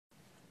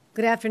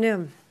Good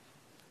afternoon.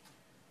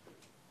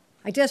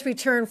 I just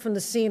returned from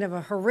the scene of a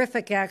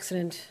horrific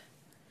accident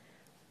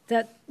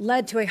that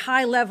led to a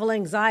high-level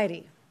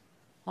anxiety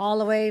all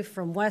the way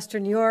from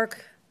Western New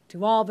York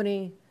to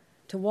Albany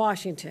to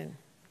Washington.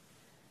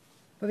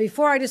 But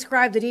before I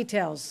describe the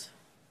details,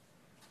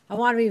 I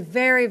want to be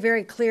very,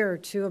 very clear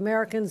to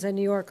Americans and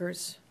New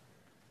Yorkers.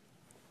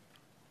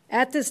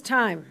 At this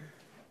time,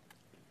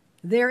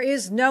 there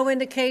is no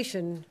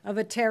indication of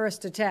a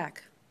terrorist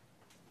attack.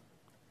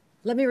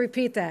 Let me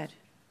repeat that.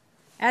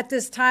 At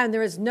this time,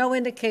 there is no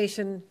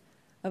indication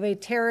of a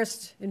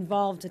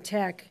terrorist-involved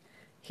attack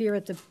here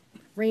at the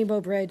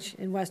Rainbow Bridge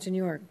in Western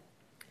New York.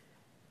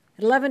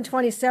 At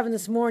 11:27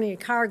 this morning, a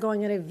car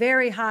going at a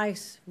very high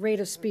rate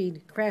of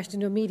speed crashed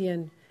into a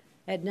median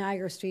at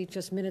Niagara Street,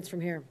 just minutes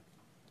from here.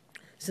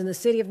 It's in the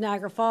city of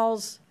Niagara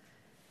Falls,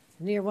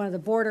 near one of the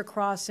border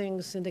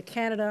crossings into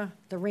Canada,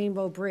 the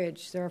Rainbow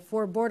Bridge. There are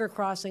 4 border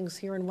crossings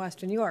here in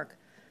Western New York.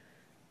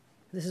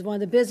 This is one of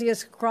the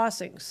busiest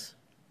crossings,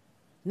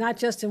 not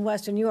just in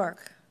Western New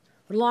York,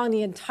 but along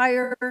the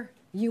entire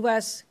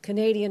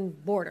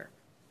U.S.-Canadian border.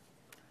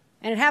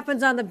 And it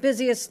happens on the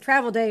busiest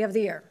travel day of the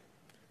year.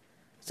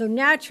 So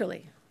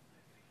naturally,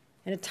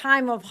 in a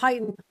time of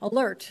heightened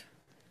alert,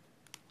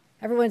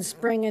 everyone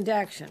sprang into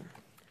action.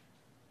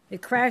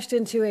 It crashed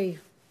into a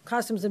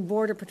Customs and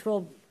Border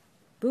Patrol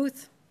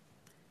booth,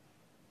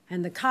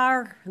 and the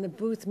car and the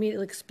booth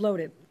immediately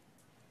exploded.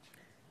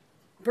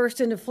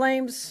 Burst into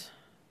flames.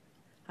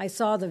 I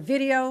saw the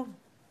video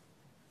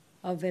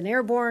of an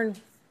airborne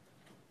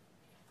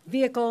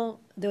vehicle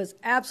that was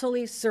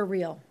absolutely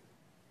surreal.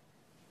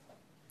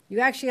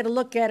 You actually had to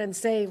look at it and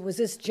say, was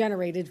this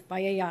generated by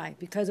AI?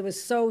 Because it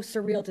was so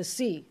surreal to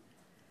see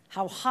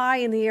how high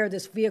in the air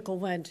this vehicle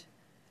went,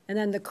 and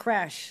then the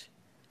crash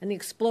and the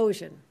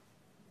explosion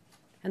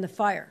and the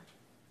fire.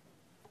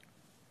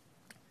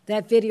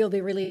 That video will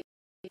be released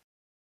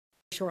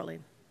shortly.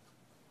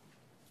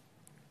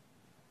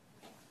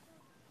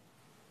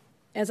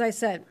 As I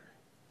said,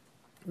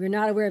 we're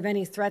not aware of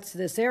any threats to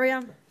this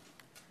area,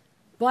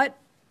 but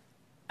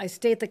I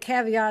state the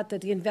caveat that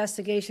the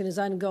investigation is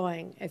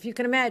ongoing. If you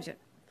can imagine,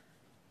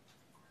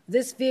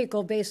 this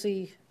vehicle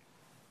basically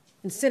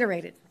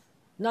incinerated.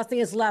 Nothing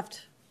is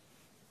left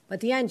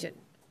but the engine.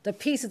 The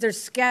pieces are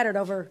scattered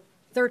over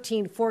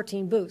 13,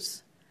 14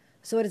 booths.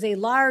 So it is a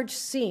large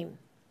scene,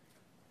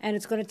 and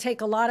it's going to take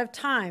a lot of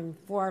time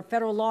for our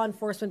federal law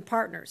enforcement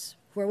partners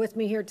who are with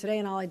me here today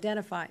and I'll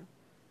identify,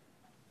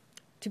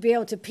 to be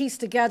able to piece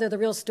together the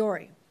real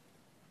story,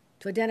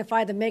 to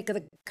identify the make of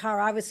the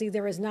car. Obviously,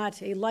 there is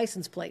not a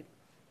license plate.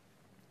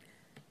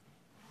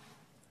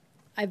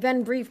 I've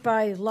been briefed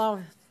by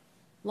law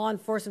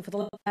enforcement for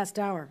the last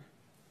hour.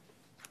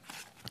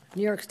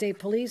 New York State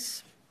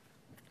Police,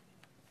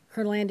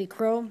 Colonel Andy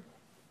Crow,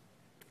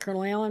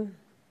 Colonel Allen,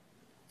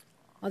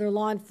 other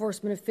law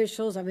enforcement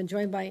officials. I've been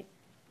joined by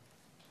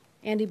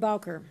Andy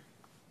Bowker,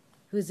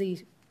 who's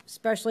the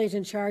Special Agent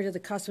in charge of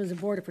the Customs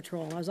and Border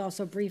Patrol. I was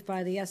also briefed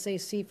by the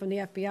SAC from the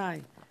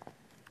FBI.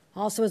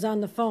 Also was on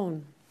the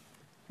phone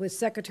with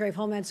Secretary of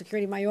Homeland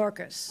Security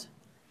Mayorkas.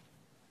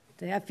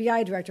 The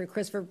FBI Director,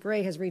 Christopher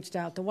Bray, has reached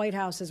out. The White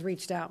House has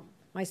reached out.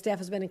 My staff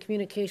has been in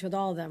communication with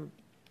all of them.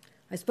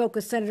 I spoke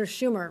with Senator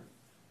Schumer,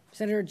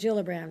 Senator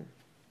Gillibrand,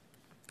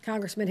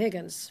 Congressman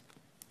Higgins,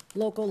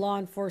 local law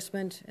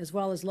enforcement, as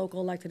well as local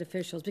elected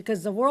officials,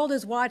 because the world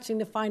is watching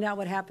to find out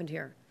what happened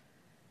here.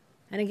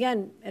 And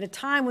again, at a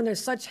time when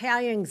there's such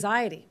high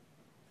anxiety,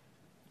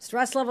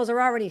 stress levels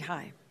are already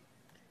high.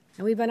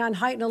 And we've been on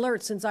heightened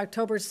alert since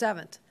October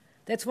 7th.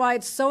 That's why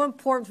it's so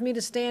important for me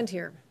to stand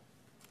here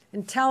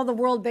and tell the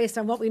world, based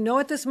on what we know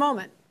at this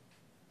moment,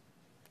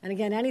 and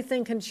again,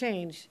 anything can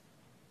change,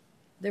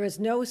 there is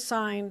no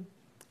sign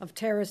of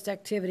terrorist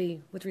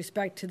activity with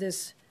respect to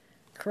this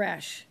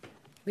crash.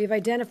 We've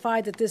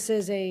identified that this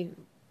is a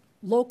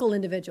local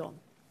individual,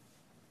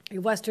 a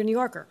Western New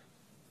Yorker.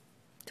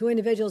 2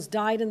 individuals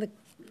died in the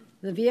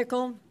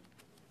vehicle.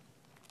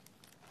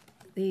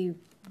 The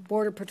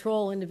Border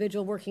Patrol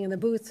individual working in the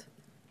booth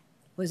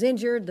was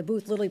injured. The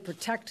booth literally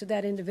protected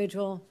that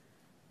individual.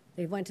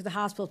 They went to the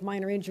hospital with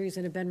minor injuries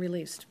and have been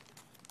released.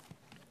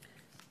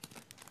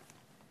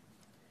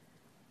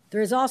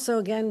 There is also,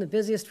 again, the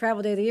busiest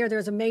travel day of the year.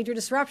 There's a major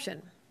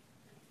disruption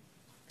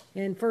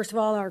in, first of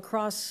all, our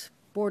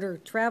cross-border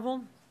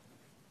travel.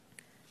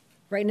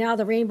 Right now,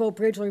 the Rainbow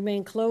Bridge will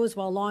remain closed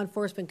while law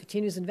enforcement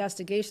continues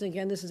investigation.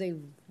 Again, this is a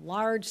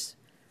large,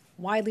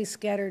 widely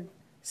scattered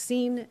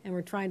scene, and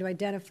we're trying to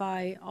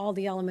identify all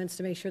the elements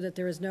to make sure that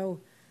there is no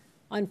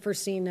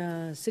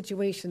unforeseen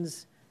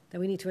situations that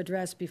we need to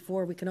address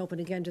before we can open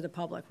again to the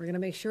public. We're going to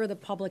make sure the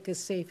public is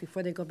safe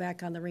before they go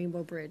back on the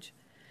Rainbow Bridge.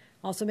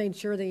 Also make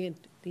sure the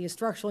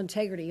structural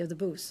integrity of the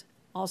booths,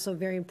 also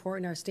very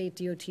important. Our state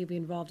DOT will be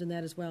involved in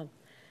that as well.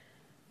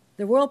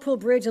 The Whirlpool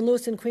Bridge and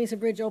Lewiston Queenston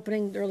Bridge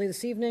opening early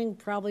this evening,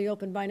 probably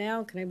open by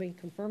now. Can anybody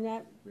confirm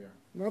that? Yeah.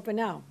 We're open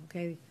now,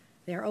 okay?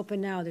 They are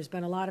open now. There's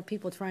been a lot of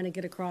people trying to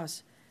get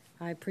across.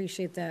 I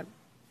appreciate that.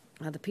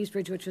 The Peace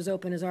Bridge, which was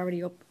open, is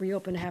already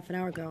reopened a half an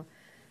hour ago.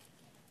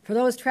 For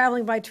those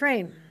traveling by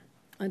train,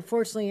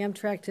 Unfortunately,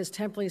 Amtrak has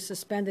temporarily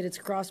suspended its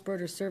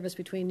cross-border service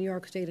between New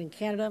York State and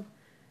Canada.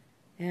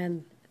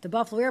 And the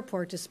Buffalo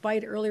Airport,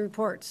 despite early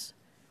reports,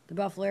 the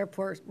Buffalo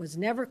Airport was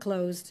never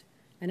closed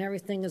and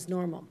everything is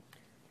normal.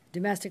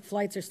 Domestic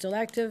flights are still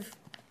active.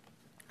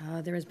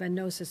 There has been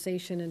no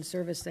cessation in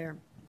service there.